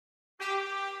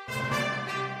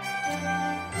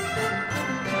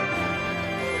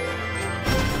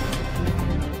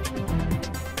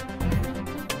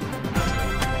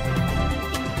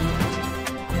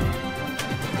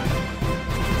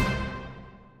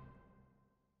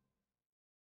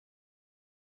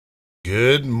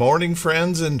Good morning,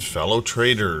 friends and fellow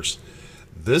traders.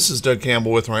 This is Doug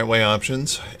Campbell with Right Way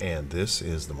Options, and this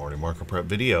is the morning market prep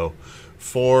video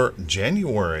for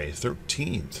January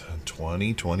 13th,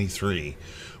 2023.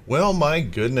 Well, my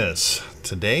goodness,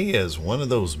 today is one of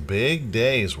those big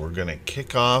days. We're going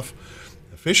to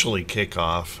officially kick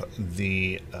off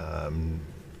the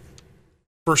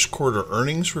first quarter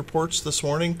earnings reports this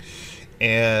morning.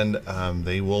 And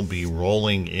they will be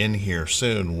rolling in here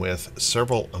soon with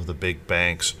several of the big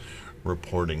banks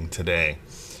reporting today.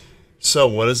 So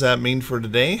what does that mean for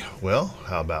today? Well,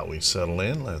 how about we settle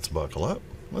in? Let's buckle up.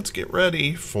 Let's get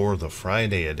ready for the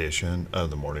Friday edition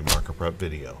of the Morning Market Prep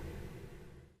video.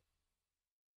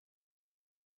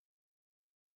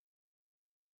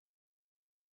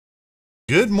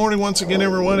 Good morning once again,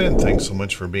 everyone, and thanks so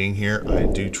much for being here. I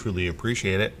do truly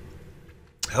appreciate it.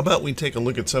 How about we take a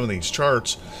look at some of these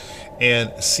charts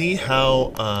and see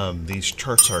how these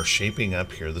charts are shaping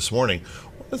up here this morning.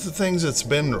 One of the things that's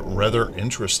been rather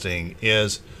interesting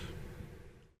is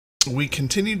we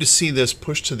continue to see this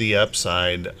push to the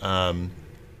upside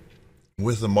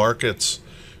with the markets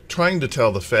trying to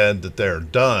tell the Fed that they're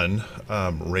done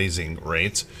raising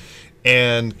rates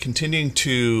and continuing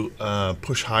to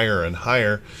push higher and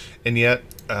higher, and yet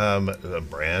a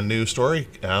brand new story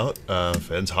out.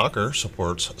 Fed's hawker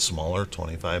supports smaller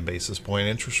 25 basis point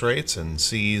interest rates and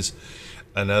sees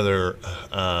another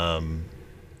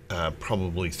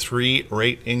probably 3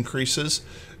 rate increases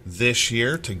this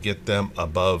year to get them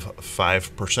above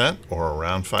 5% or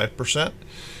around 5%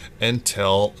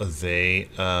 until they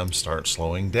start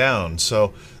slowing down.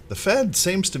 So the Fed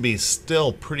seems to be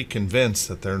still pretty convinced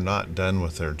that they're not done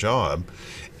with their job.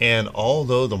 And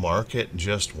although the market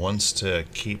just wants to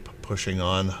keep pushing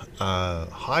on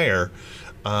higher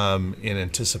in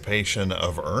anticipation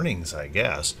of earnings, I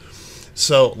guess.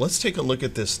 So let's take a look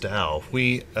at this Dow. If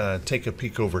we take a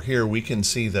peek over here, we can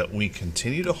see that we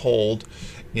continue to hold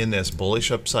in this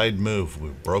bullish upside move.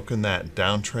 We've broken that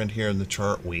downtrend here in the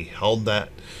chart. We held that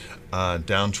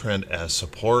downtrend as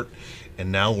support,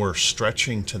 and now we're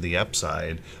stretching to the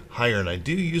upside higher. And I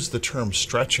do use the term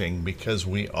stretching because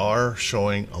we are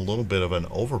showing a little bit of an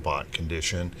overbought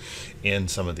condition in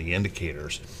some of the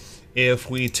indicators. If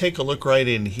we take a look right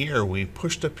in here, we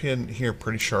pushed up in here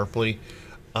pretty sharply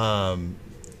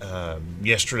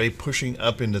yesterday, pushing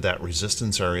up into that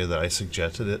resistance area that I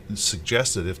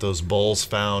suggested if those bulls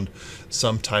found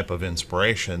some type of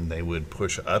inspiration, they would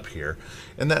push up here.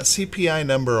 And that CPI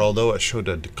number, although it showed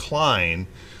a decline,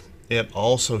 it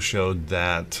also showed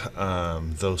that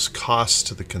those costs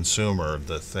to the consumer,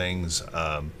 the things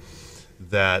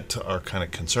that are kind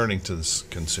of concerning to the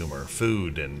consumer,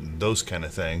 food and those kind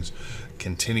of things,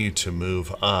 continue to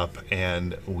move up,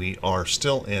 and we are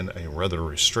still in a rather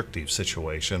restrictive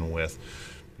situation with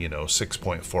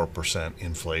 6.4%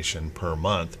 inflation per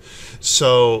month.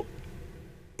 So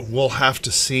we'll have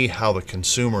to see how the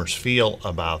consumers feel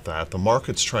about that. The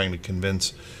market's trying to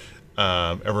convince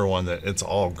everyone that it's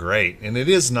all great, and it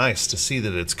is nice to see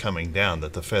that it's coming down,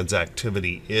 that the Fed's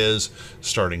activity is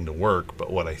starting to work. But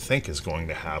what I think is going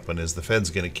to happen is the Fed's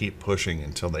going to keep pushing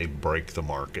until they break the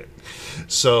market.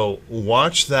 So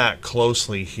watch that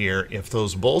closely here. If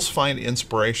those bulls find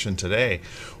inspiration today,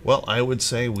 well, I would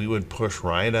say we would push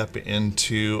right up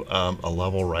into a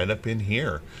level right up in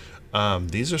here.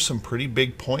 These are some pretty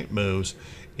big point moves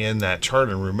in that chart,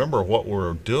 and remember what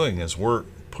we're doing is we're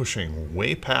pushing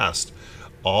way past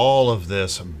all of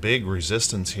this big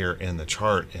resistance here in the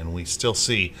chart, and we still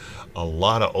see a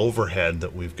lot of overhead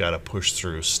that we've got to push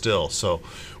through still. So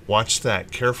watch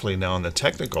that carefully. Now in the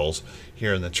technicals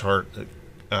here in the chart,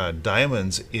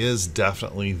 diamonds is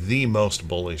definitely the most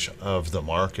bullish of the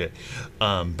market,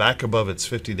 back above its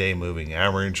 50-day moving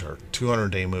average. Our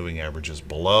 200-day moving average is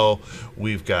below.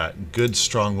 We've got good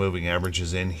strong moving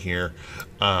averages in here,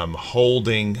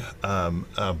 holding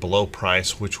below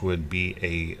price, which would be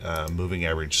a moving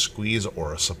average squeeze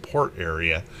or a support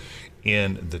area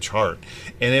in the chart.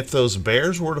 And if those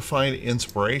bears were to find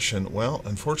inspiration, well,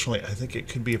 unfortunately, I think it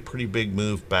could be a pretty big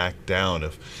move back down.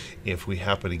 If we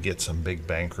happen to get some big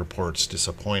bank reports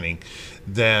disappointing,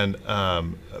 then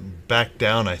back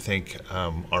down, I think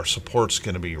our support's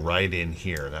going to be right in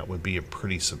here. That would be a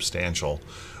pretty substantial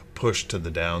push to the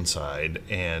downside,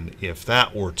 and if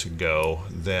that were to go,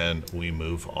 then we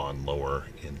move on lower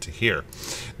into here.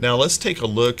 Now let's take a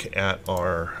look at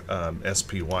our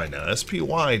SPY. Now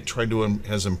SPY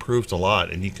has improved a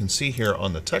lot, and you can see here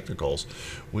on the technicals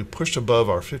we pushed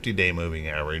above our 50-day moving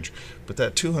average, but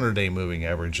that 200-day moving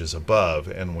average is above,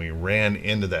 and we ran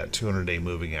into that 200-day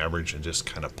moving average and just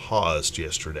kind of paused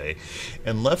yesterday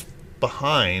and left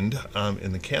behind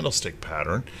in the candlestick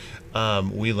pattern,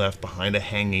 we left behind a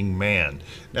hanging man.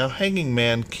 Now, hanging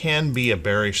man can be a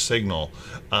bearish signal,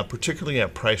 particularly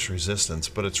at price resistance,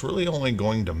 but it's really only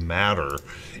going to matter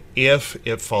if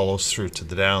it follows through to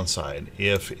the downside.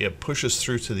 If it pushes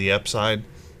through to the upside,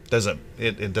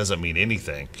 it doesn't mean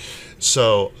anything.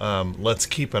 So let's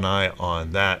keep an eye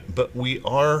on that. But we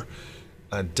are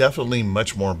definitely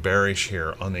much more bearish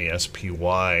here on the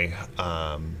SPY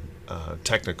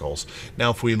technicals.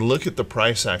 Now, if we look at the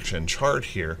price action chart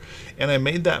here, and I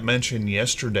made that mention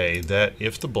yesterday that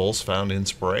if the bulls found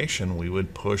inspiration, we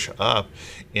would push up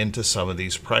into some of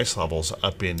these price levels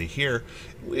up into here.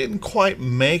 We didn't quite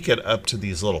make it up to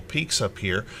these little peaks up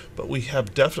here, but we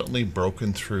have definitely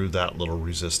broken through that little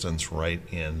resistance right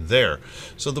in there.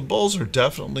 So the bulls are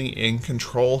definitely in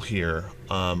control here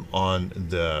on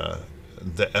the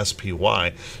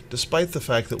SPY, despite the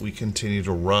fact that we continue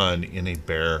to run in a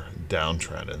bear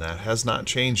downtrend, and that has not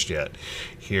changed yet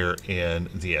here in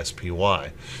the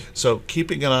SPY. So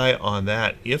keeping an eye on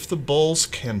that. If the bulls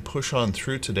can push on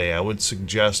through today, I would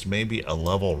suggest maybe a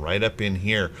level right up in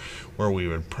here where we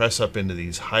would press up into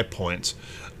these high points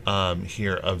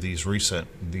here of these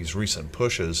recent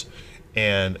pushes,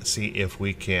 and see if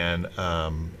we can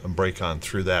break on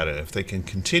through that. And if they can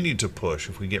continue to push,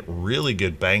 if we get really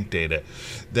good bank data,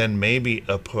 then maybe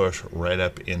a push right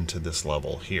up into this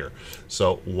level here.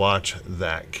 So watch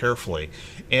that carefully.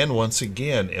 And once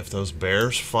again, if those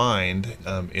bears find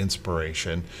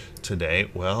inspiration today,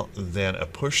 well, then a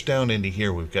push down into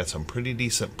here, we've got some pretty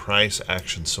decent price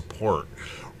action support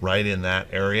right in that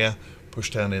area.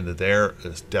 Push down into there,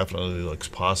 it definitely looks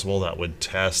possible. That would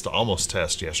almost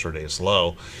test yesterday's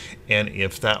low. And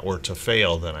if that were to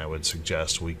fail, then I would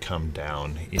suggest we come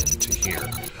down into here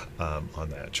on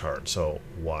that chart. So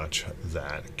watch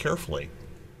that carefully.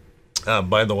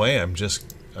 By the way, I'm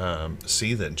just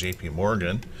see that JP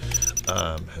Morgan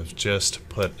have just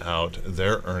put out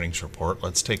their earnings report.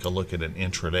 Let's take a look at an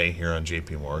intraday here on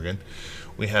JP Morgan.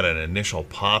 We had an initial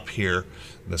pop here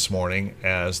this morning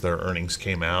as their earnings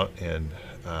came out, and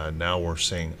now we're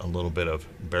seeing a little bit of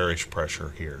bearish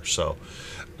pressure here. So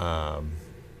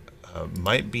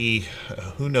might be,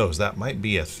 who knows, that might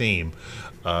be a theme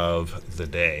of the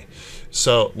day.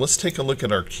 So let's take a look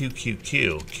at our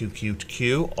QQQ.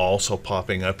 QQQ also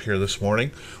popping up here this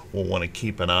morning. We'll want to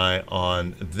keep an eye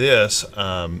on this,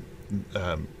 not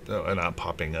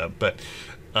popping up, but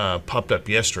popped up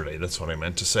yesterday, that's what I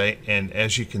meant to say. And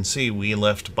as you can see, we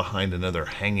left behind another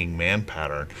hanging man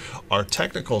pattern. Our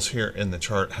technicals here in the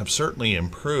chart have certainly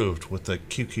improved with the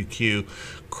QQQ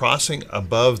crossing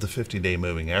above the 50-day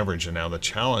moving average, and now the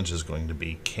challenge is going to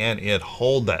be, can it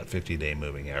hold that 50-day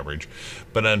moving average?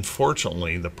 But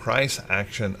unfortunately, the price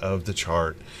action of the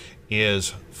chart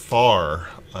is far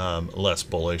less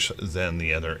bullish than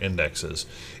the other indexes.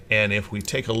 And if we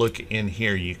take a look in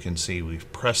here, you can see we've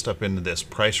pressed up into this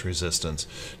price resistance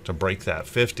to break that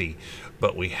 50,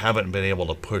 but we haven't been able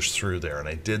to push through there. And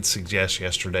I did suggest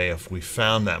yesterday, if we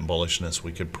found that bullishness,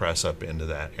 we could press up into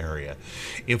that area.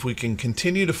 If we can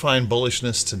continue to find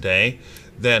bullishness today,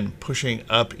 then pushing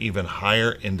up even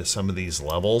higher into some of these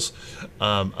levels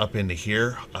up into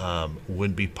here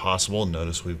would be possible.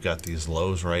 Notice we've got these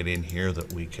lows right in here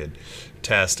that we could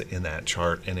test in that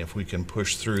chart, and if we can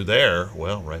push through there,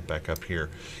 well, right back up here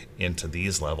into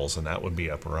these levels, and that would be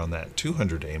up around that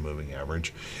 200-day moving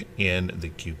average in the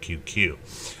QQQ.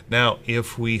 Now,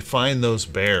 if we find those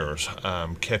bears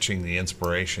catching the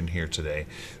inspiration here today,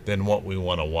 then what we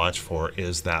want to watch for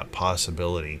is that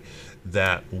possibility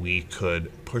that we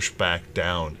could push back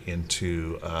down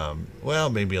into,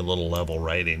 well, maybe a little level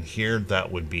right in here.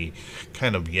 That would be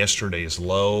kind of yesterday's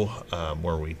low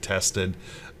where we tested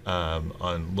on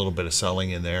a little bit of selling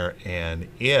in there. And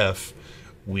if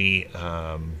we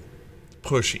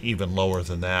push even lower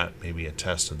than that, maybe a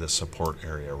test of this support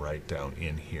area right down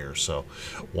in here. So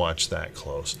watch that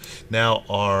close. Now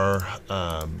our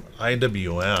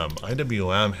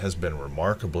IWM has been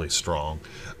remarkably strong,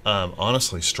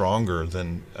 honestly stronger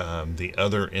than the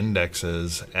other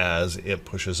indexes as it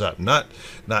pushes up. Not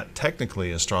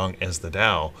technically as strong as the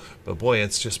Dow, but boy,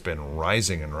 it's just been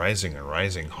rising and rising and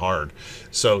rising hard.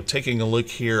 So taking a look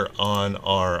here on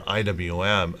our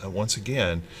IWM, once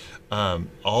again,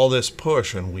 all this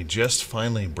push, and we just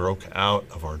finally broke out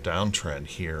of our downtrend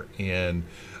here in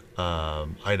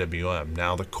IWM.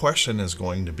 Now the question is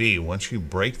going to be, once you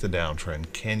break the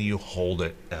downtrend, can you hold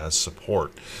it as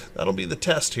support? That'll be the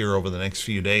test here over the next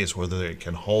few days, whether it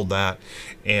can hold that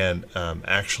and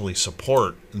actually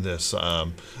support this,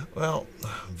 well,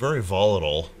 very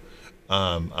volatile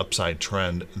upside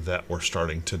trend that we're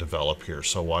starting to develop here.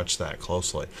 So watch that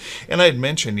closely. And I had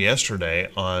mentioned yesterday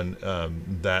on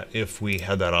that if we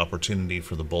had that opportunity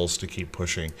for the bulls to keep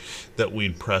pushing, that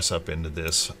we'd press up into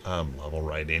this level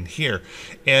right in here.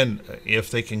 And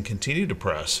if they can continue to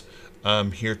press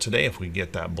here today, if we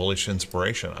get that bullish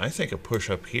inspiration, I think a push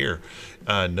up here,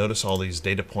 notice all these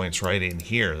data points right in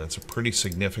here. That's a pretty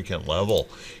significant level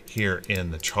here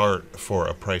in the chart for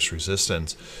a price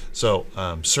resistance. So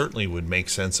certainly would make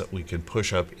sense that we could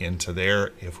push up into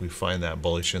there if we find that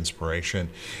bullish inspiration,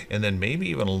 and then maybe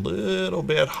even a little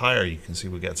bit higher. You can see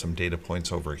we got some data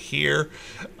points over here,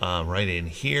 right in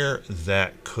here,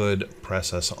 that could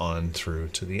press us on through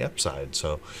to the upside.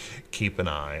 So keep an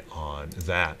eye on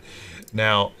that.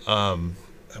 Now,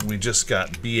 we just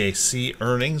got BAC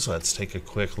earnings. Let's take a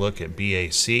quick look at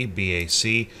BAC.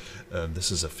 BAC,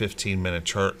 this is a 15-minute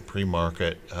chart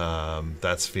pre-market.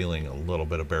 That's feeling a little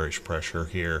bit of bearish pressure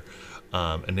here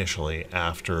initially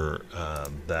after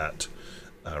that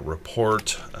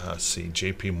report. See,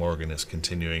 JP Morgan is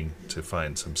continuing to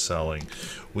find some selling.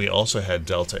 We also had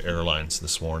Delta Airlines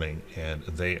this morning, and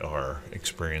they are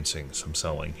experiencing some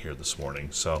selling here this morning.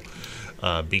 So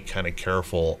be kind of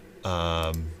careful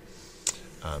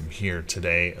here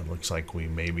today. It looks like we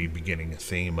may be beginning a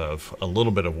theme of a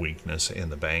little bit of weakness in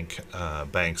the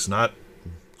banks, not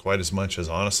quite as much as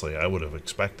honestly I would have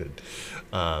expected,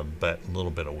 but a little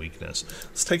bit of weakness.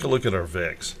 Let's take a look at our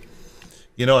VIX.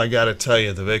 You know, I got to tell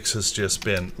you, the VIX has just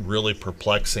been really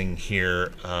perplexing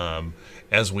here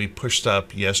as we pushed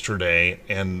up yesterday,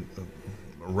 and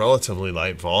relatively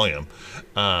light volume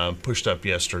pushed up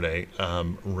yesterday.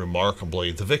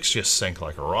 Remarkably, the VIX just sank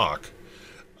like a rock.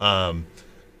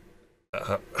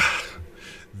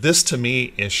 This to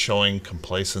me is showing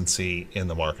complacency in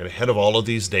the market. Ahead of all of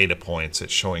these data points,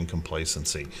 it's showing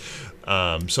complacency.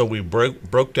 So we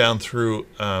broke down through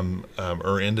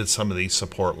or ended some of these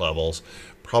support levels,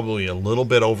 probably a little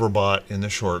bit overbought in the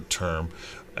short term.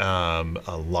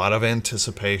 A lot of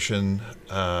anticipation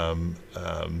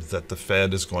that the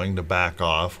Fed is going to back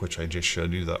off, which I just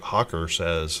showed you that Hawker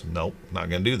says, nope, not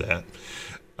going to do that.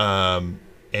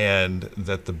 And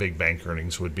that the big bank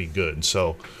earnings would be good.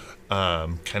 So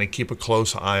kind of keep a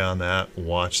close eye on that.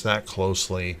 Watch that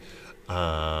closely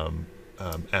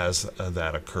as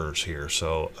that occurs here.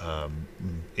 So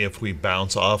if we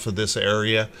bounce off of this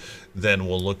area, then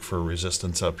we'll look for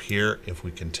resistance up here. If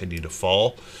we continue to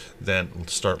fall, then we'll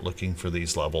start looking for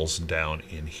these levels down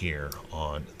in here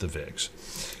on the VIX.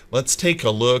 Let's take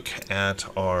a look at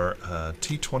our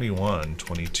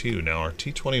T21.22. Now, our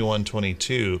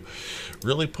T21.22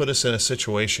 really put us in a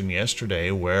situation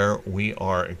yesterday where we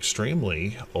are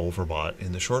extremely overbought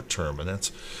in the short term, and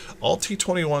that's all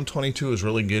T21.22 is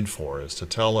really good for, is to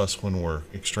tell us when we're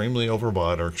extremely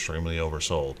overbought or extremely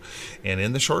oversold. And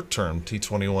in the short term,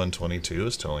 T21.22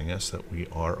 is telling us that we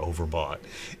are overbought.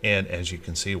 And as you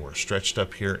can see, we're stretched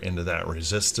up here into that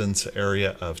resistance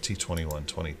area of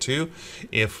T21.22.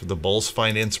 If the bulls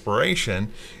find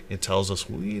inspiration, it tells us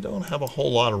we don't have a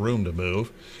whole lot of room to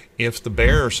move. If the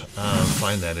bears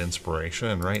find that inspiration,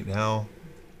 and right now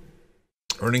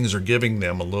earnings are giving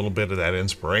them a little bit of that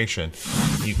inspiration,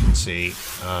 you can see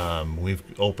we've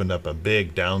opened up a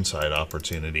big downside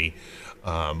opportunity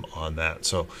on that.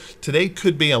 So today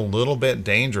could be a little bit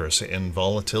dangerous in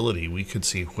volatility. We could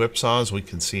see whipsaws, we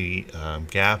could see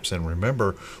gaps, and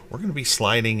remember, we're going to be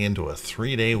sliding into a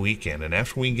 3-day weekend, and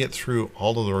after we get through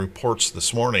all of the reports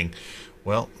this morning,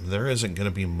 well, there isn't going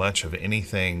to be much of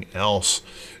anything else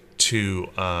to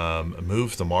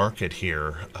move the market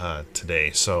here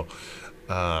today. So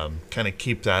kind of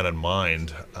keep that in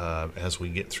mind as we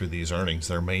get through these earnings.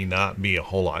 There may not be a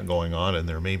whole lot going on, and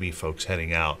there may be folks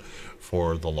heading out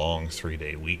for the long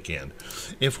 3-day weekend.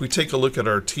 If we take a look at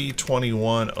our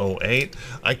T21.08,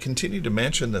 I continue to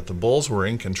mention that the bulls were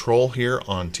in control here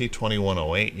on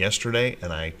T21.08 yesterday,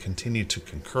 and I continue to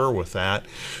concur with that.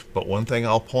 But one thing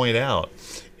I'll point out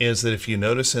is that if you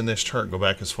notice in this chart, go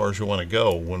back as far as you want to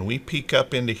go, when we peak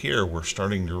up into here, we're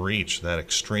starting to reach that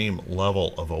extreme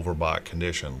level of overbought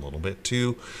condition, a little bit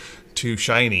too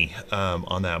shiny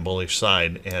on that bullish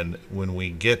side. And when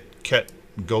we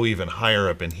go even higher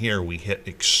up in here, we hit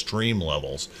extreme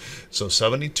levels. So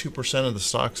 72% of the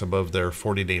stocks above their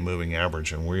 40-day moving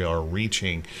average, and we are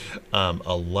reaching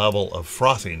a level of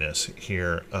frothiness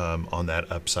here on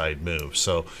that upside move.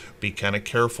 So be kind of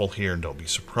careful here, and don't be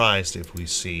surprised if we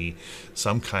see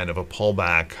some kind of a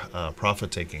pullback,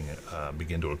 profit taking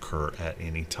begin to occur at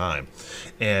any time.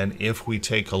 And if we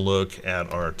take a look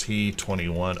at our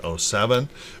T21.07,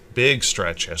 big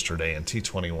stretch yesterday in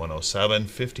T20 107,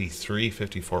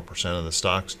 54% of the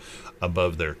stocks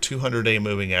above their 200-day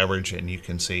moving average, and you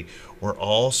can see we're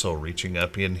also reaching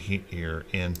up in here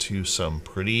into some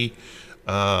pretty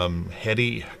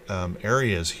heady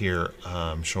areas here,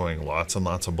 showing lots and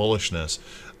lots of bullishness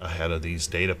ahead of these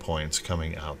data points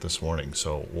coming out this morning.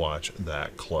 So watch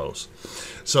that close.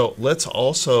 So let's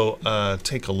also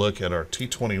take a look at our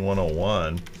T20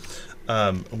 101.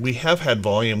 We have had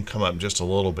volume come up just a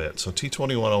little bit, so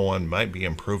T20 101 might be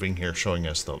improving here, showing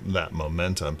us that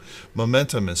momentum.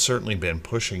 Momentum has certainly been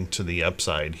pushing to the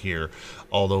upside here,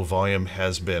 although volume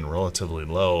has been relatively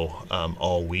low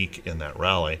all week in that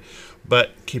rally.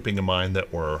 But keeping in mind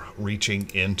that we're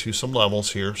reaching into some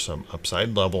levels here, some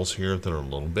upside levels here that are a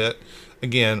little bit,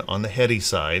 again, on the heady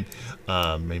side,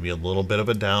 maybe a little bit of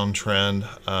a downtrend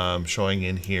showing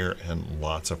in here, and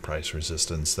lots of price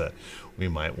resistance that we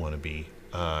might want to be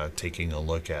taking a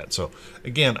look at. So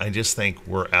again, I just think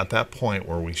we're at that point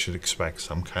where we should expect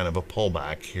some kind of a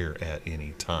pullback here at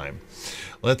any time.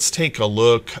 Let's take a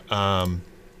look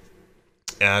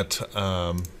at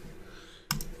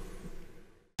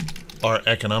our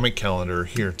economic calendar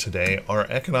here today. Our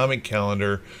economic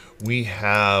calendar, we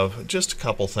have just a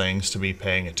couple things to be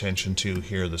paying attention to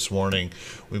here this morning.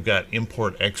 We've got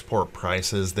import-export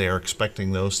prices. They are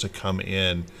expecting those to come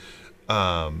in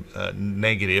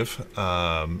negative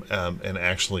and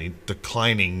actually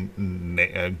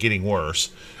declining, getting worse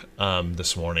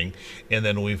this morning. And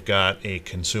then we've got a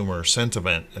consumer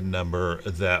sentiment number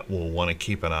that we'll want to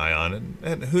keep an eye on,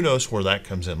 and who knows where that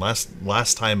comes in.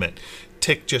 Last time it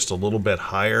ticked just a little bit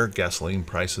higher. Gasoline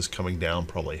prices coming down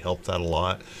probably helped that a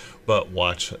lot, but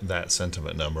watch that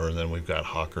sentiment number. And then we've got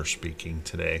Hawker speaking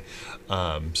today.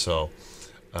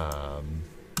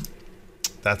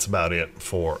 That's about it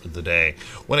for the day.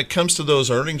 When it comes to those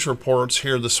earnings reports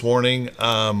here this morning,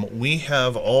 we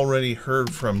have already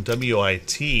heard from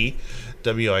WIT.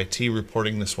 WIT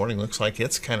reporting this morning looks like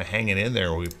it's kind of hanging in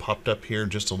there. We popped up here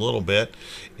just a little bit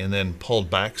and then pulled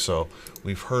back, so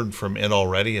we've heard from it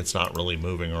already. It's not really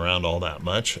moving around all that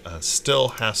much. Still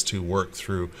has to work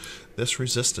through this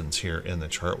resistance here in the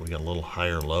chart. We got a little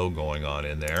higher low going on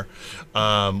in there.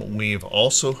 We've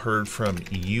also heard from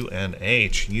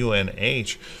UNH.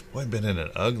 UNH, boy, been in an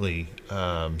ugly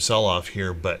sell-off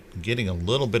here, but getting a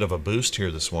little bit of a boost here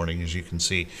this morning, as you can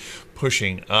see,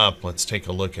 pushing up. Let's take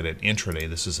a look at it intraday.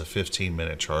 This is a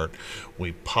 15-minute chart.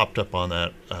 We popped up on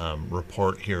that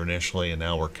report here initially, and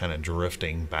now we're kind of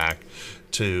drifting back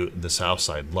to the south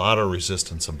side. A lot of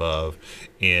resistance above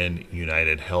in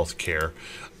United Healthcare.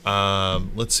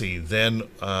 Let's see, then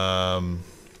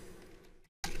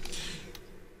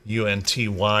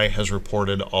UNTY has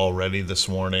reported already this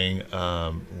morning.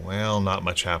 Well, not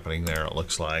much happening there, it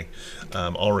looks like.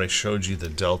 Already showed you the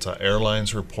Delta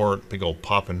Airlines report, big old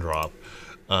pop and drop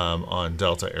on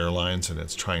Delta Airlines, and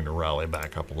it's trying to rally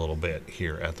back up a little bit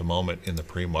here at the moment in the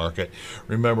pre-market.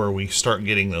 Remember, we start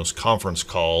getting those conference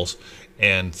calls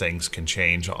and things can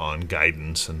change on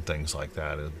guidance and things like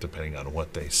that depending on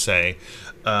what they say.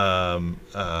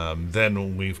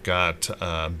 Then we've got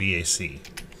BAC.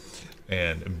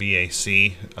 And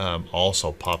BAC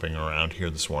also popping around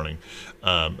here this morning.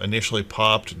 Initially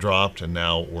popped, dropped, and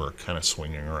now we're kind of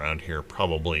swinging around here,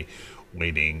 probably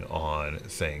waiting on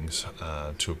things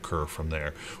to occur from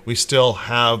there. We still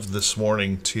have this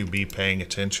morning to be paying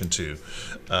attention to.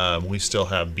 We still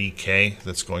have BK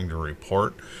that's going to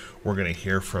report. We're going to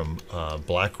hear from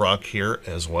BlackRock here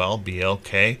as well,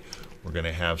 BLK. We're going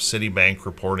to have Citibank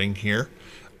reporting here.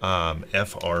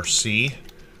 FRC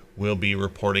will be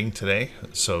reporting today,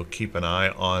 so keep an eye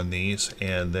on these.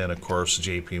 And then, of course,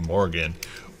 JP Morgan,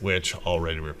 which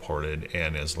already reported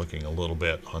and is looking a little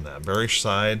bit on that bearish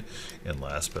side. And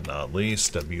last but not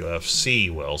least,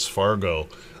 WFC, Wells Fargo.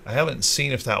 I haven't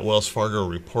seen if that Wells Fargo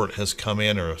report has come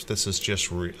in or if this is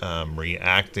just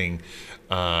reacting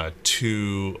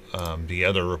to the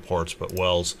other reports, but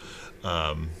Wells,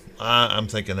 I'm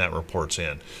thinking that report's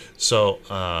in. So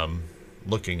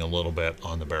looking a little bit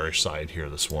on the bearish side here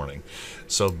this morning.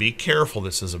 So be careful.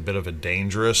 This is a bit of a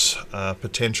dangerous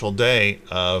potential day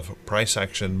of price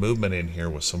action movement in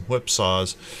here with some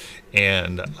whipsaws.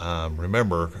 And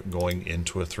remember, going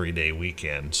into a 3-day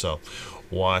weekend. So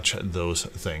watch those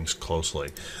things closely.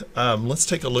 Let's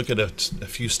take a look at a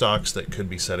few stocks that could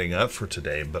be setting up for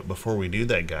today. But before we do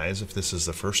that, guys, if this is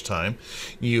the first time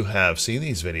you have seen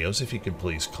these videos, if you could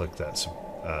please click that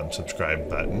subscribe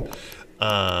button.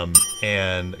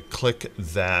 and click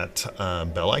that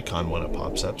bell icon when it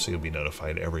pops up so you'll be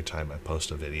notified every time I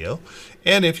post a video.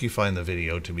 And if you find the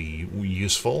video to be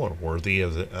useful or worthy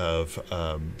of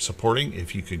supporting,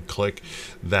 if you could click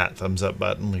that thumbs up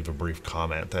button, leave a brief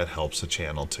comment, that helps the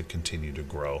channel to continue to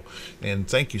grow. And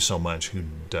thank you so much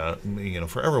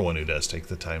for everyone who does take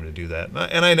the time to do that.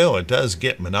 And I know it does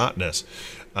get monotonous.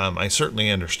 I certainly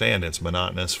understand it's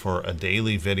monotonous for a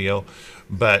daily video,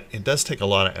 but it does take a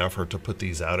lot of effort to put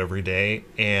these out every day,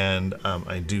 and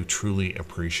I do truly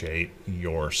appreciate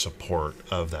your support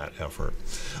of that effort.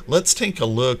 Let's take a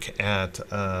look at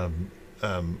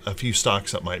a few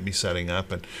stocks that might be setting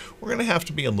up, and we're going to have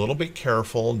to be a little bit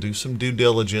careful, do some due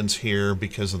diligence here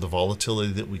because of the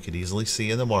volatility that we could easily see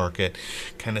in the market.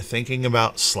 Kind of thinking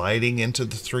about sliding into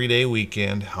the 3-day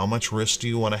weekend. How much risk do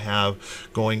you want to have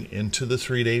going into the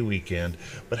 3-day weekend?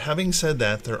 But having said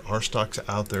that, there are stocks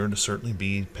out there to certainly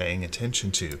be paying attention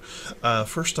to.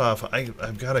 First off,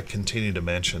 I've got to continue to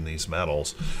mention these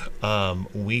metals.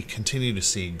 We continue to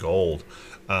see gold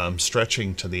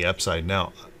stretching to the upside.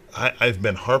 Now, I've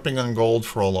been harping on gold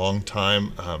for a long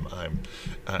time.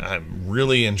 I'm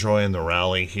really enjoying the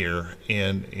rally here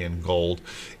in gold,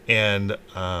 and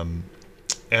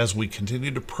as we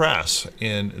continue to press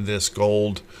in this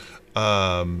gold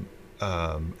run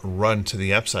to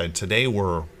the upside, today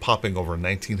we're popping over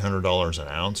 $1,900 an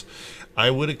ounce. I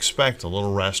would expect a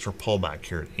little rest or pullback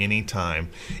here at any time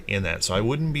in that, so I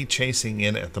wouldn't be chasing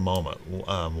in at the moment.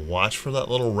 Watch for that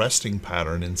little resting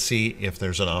pattern and see if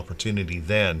there's an opportunity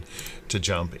then to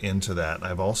jump into that.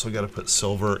 I've also got to put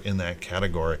silver in that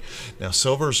category. Now,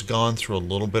 silver's gone through a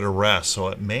little bit of rest, so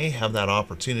it may have that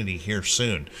opportunity here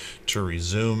soon to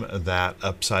resume that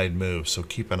upside move, so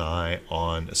keep an eye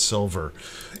on silver.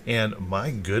 And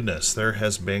my goodness, there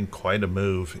has been quite a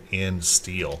move in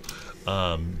steel.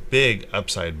 Big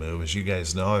upside move. As you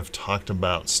guys know, I've talked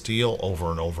about steel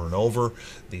over and over and over.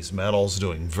 These metals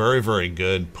doing very, very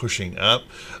good, pushing up.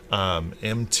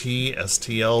 MT,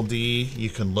 STLD, you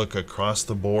can look across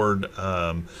the board.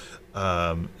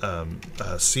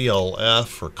 CLF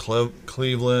for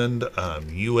Cleveland,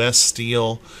 US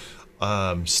Steel.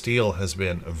 Steel has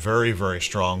been very, very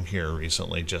strong here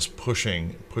recently, just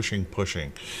pushing.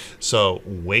 So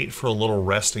wait for a little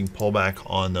resting pullback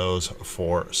on those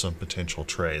for some potential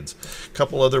trades. A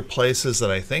couple other places that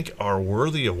I think are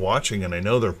worthy of watching, and I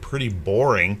know they're pretty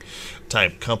boring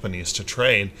type companies to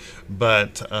trade,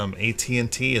 but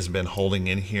AT&T has been holding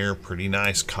in here pretty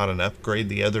nice, caught an upgrade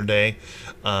the other day.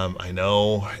 I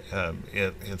know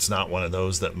it's not one of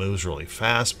those that moves really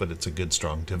fast, but it's a good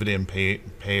strong dividend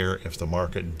payer. If the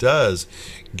market does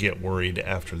get worried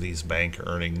after these bank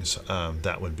earnings,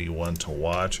 that would be one to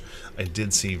watch. I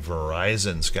did see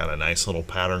Verizon's got a nice little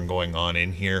pattern going on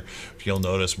in here. If you'll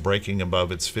notice, breaking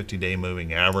above its 50-day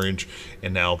moving average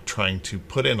and now trying to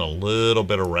put in a little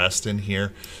bit of rest in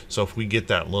here. So if we get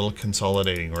that little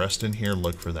consolidating rest in here,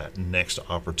 look for that next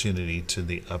opportunity to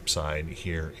the upside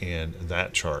here in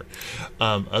that chart.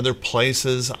 Other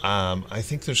places, I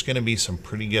think there's going to be some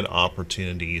pretty good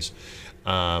opportunities,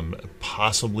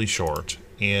 possibly short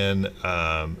in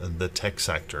the tech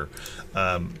sector.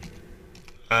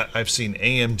 I've seen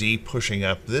AMD pushing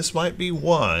up. This might be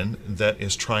one that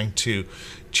is trying to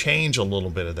change a little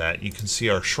bit of that. You can see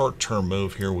our short-term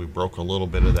move here. We broke a little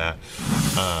bit of that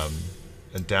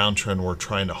a downtrend. We're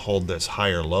trying to hold this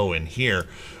higher low in here.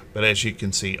 But as you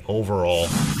can see, overall,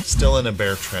 still in a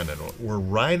bear trend. And we're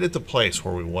right at the place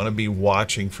where we want to be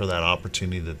watching for that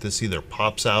opportunity that this either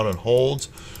pops out and holds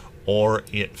or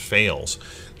it fails.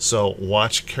 So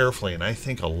watch carefully, and I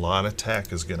think a lot of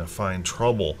tech is going to find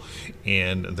trouble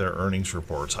in their earnings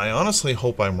reports. I honestly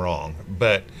hope I'm wrong,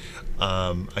 but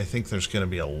I think there's going to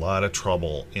be a lot of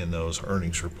trouble in those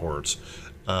earnings reports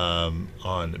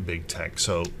on big tech.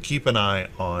 So keep an eye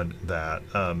on that.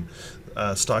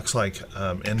 Stocks like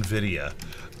NVIDIA.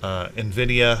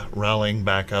 NVIDIA rallying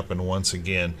back up, and once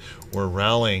again we're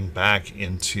rallying back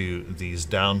into these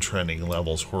downtrending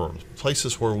levels,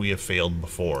 places where we have failed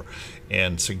before,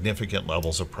 and significant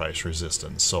levels of price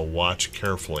resistance. So watch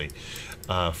carefully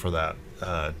for that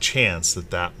chance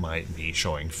that might be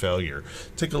showing failure.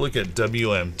 Take a look at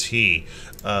WMT.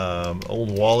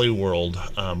 Old Wally World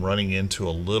running into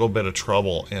a little bit of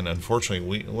trouble, and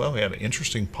unfortunately we had an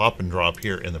interesting pop and drop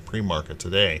here in the pre-market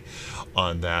today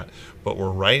on that, but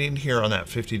we're right in here on that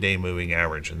 50-day moving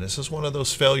average, and this is one of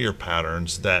those failure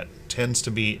patterns that tends to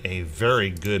be a very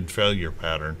good failure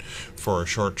pattern for a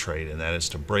short trade, and that is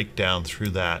to break down through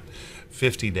that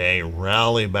 50-day,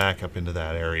 rally back up into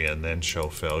that area, and then show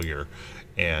failure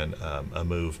and a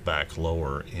move back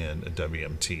lower in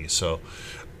WMT. So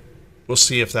We'll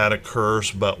see if that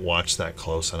occurs, but watch that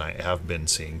close, and I have been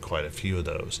seeing quite a few of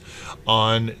those.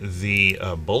 On the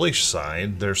bullish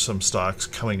side, there's some stocks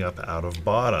coming up out of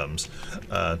bottoms.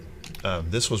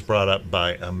 This was brought up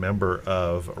by a member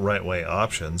of Right Way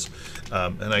Options,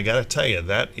 and I got to tell you,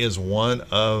 that is one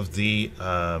of the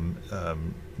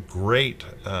great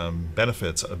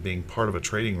benefits of being part of a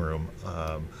trading room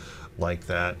like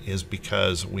that, is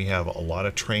because we have a lot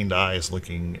of trained eyes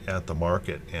looking at the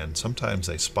market, and sometimes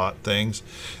they spot things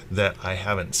that I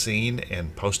haven't seen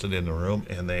and posted in the room,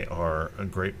 and they are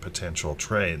great potential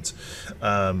trades.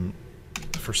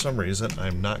 For some reason,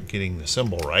 I'm not getting the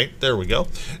symbol right. There we go.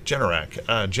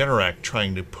 Generac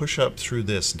trying to push up through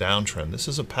this downtrend. This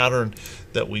is a pattern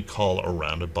that we call a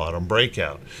rounded bottom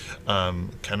breakout.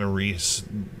 Kind of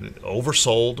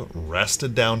oversold,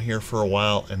 rested down here for a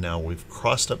while, and now we've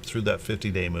crossed up through that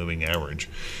 50-day moving average.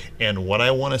 And what I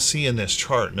want to see in this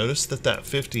chart, notice that that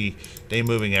 50-day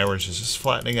moving average is just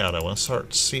flattening out. I want to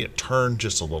start to see it turn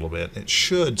just a little bit. It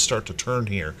should start to turn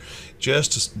here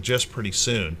just pretty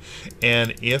soon.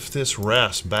 And if this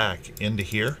rests back into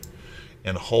here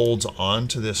and holds on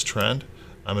to this trend,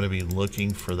 I'm going to be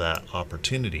looking for that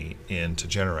opportunity into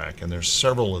Generac. And there's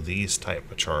several of these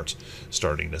type of charts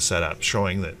starting to set up,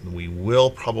 showing that we will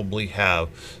probably have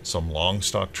some long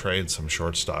stock trades, some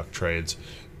short stock trades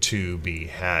to be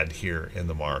had here in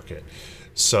the market.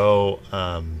 So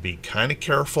be kind of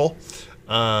careful.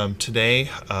 Today,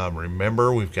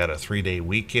 remember, we've got a 3-day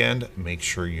weekend. Make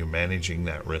sure you're managing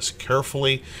that risk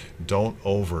carefully. Don't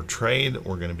over trade.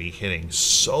 We're going to be hitting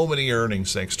so many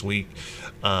earnings next week.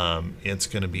 It's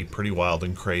going to be pretty wild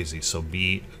and crazy, so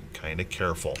be kind of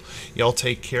careful. Y'all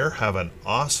take care. Have an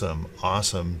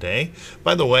awesome day.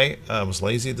 By the way, I was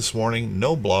lazy this morning,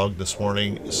 no blog this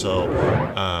morning, so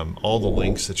all the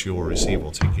links that you will receive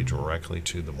will take you directly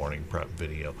to the morning prep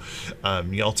video.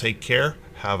 Y'all take care.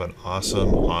 Have an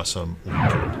awesome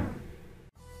weekend.